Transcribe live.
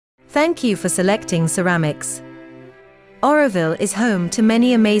Thank you for selecting ceramics. Auroville is home to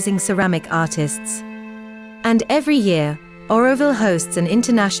many amazing ceramic artists. And every year, Auroville hosts an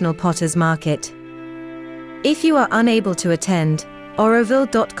international potters market. If you are unable to attend,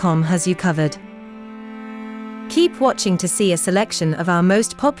 auroville.com has you covered. Keep watching to see a selection of our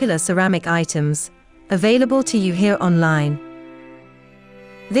most popular ceramic items, available to you here online.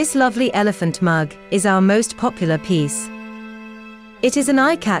 This lovely elephant mug is our most popular piece. It is an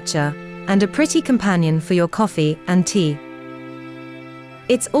eye-catcher and a pretty companion for your coffee and tea.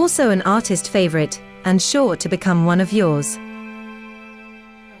 It's also an artist favorite and sure to become one of yours.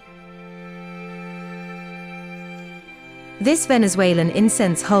 This Venezuelan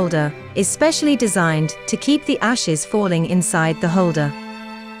incense holder is specially designed to keep the ashes falling inside the holder,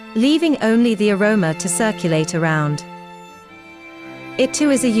 leaving only the aroma to circulate around. It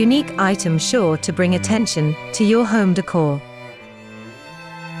too is a unique item sure to bring attention to your home decor.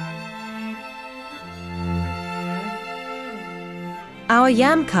 Our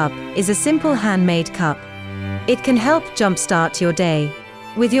yam cup is a simple handmade cup. It can help jumpstart your day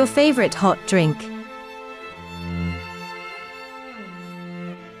with your favorite hot drink.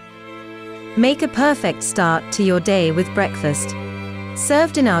 Make a perfect start to your day with breakfast,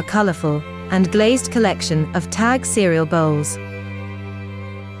 served in our colorful and glazed collection of tag cereal bowls.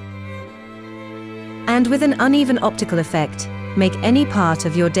 And with an uneven optical effect, make any part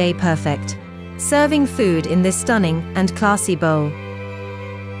of your day perfect, serving food in this stunning and classy bowl.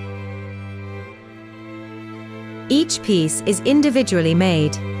 Each piece is individually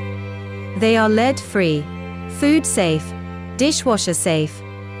made. They are lead-free, food-safe, dishwasher-safe,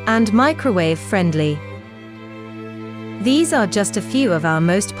 and microwave-friendly. These are just a few of our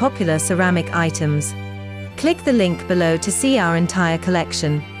most popular ceramic items. Click the link below to see our entire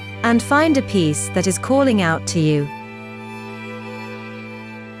collection and find a piece that is calling out to you.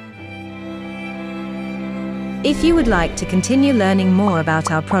 If you would like to continue learning more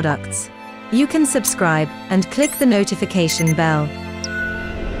about our products, you can subscribe and click the notification bell.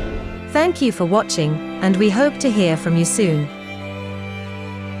 Thank you for watching, and we hope to hear from you soon.